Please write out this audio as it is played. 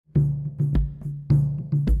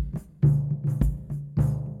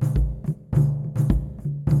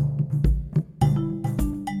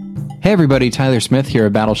Hey everybody, Tyler Smith here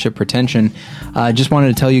at Battleship Pretension. Just wanted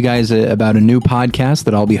to tell you guys about a new podcast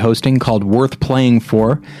that I'll be hosting called Worth Playing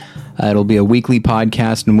For. It'll be a weekly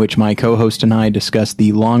podcast in which my co-host and I discuss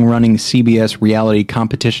the long-running CBS reality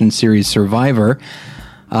competition series Survivor.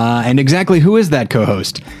 And exactly who is that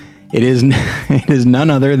co-host? It is none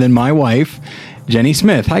other than my wife, Jenny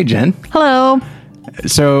Smith. Hi, Jen. Hello.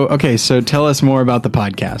 So tell us more about the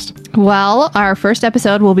podcast. Well, our first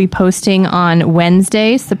episode will be posting on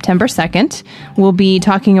Wednesday, September 2nd. We'll be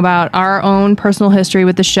talking about our own personal history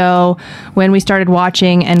with the show, when we started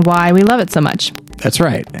watching, and why we love it so much. That's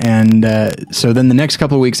right. And so then the next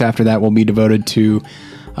couple of weeks after that will be devoted to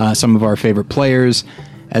some of our favorite players,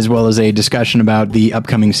 as well as a discussion about the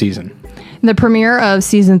upcoming season. The premiere of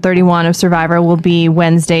season 31 of Survivor will be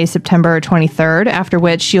Wednesday, September 23rd, after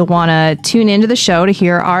which you'll want to tune into the show to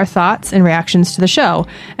hear our thoughts and reactions to the show.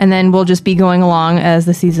 And then we'll just be going along as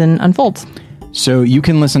the season unfolds. So you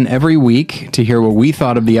can listen every week to hear what we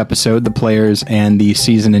thought of the episode, the players, and the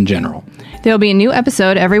season in general. There'll be a new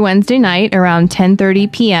episode every Wednesday night around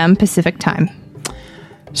 10:30 p.m. Pacific time.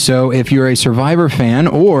 So if you're a Survivor fan,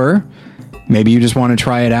 or maybe you just want to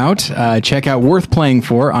try it out, check out Worth Playing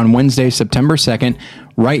For on Wednesday, September 2nd,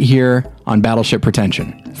 right here on Battleship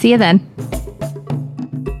Pretension. See you then.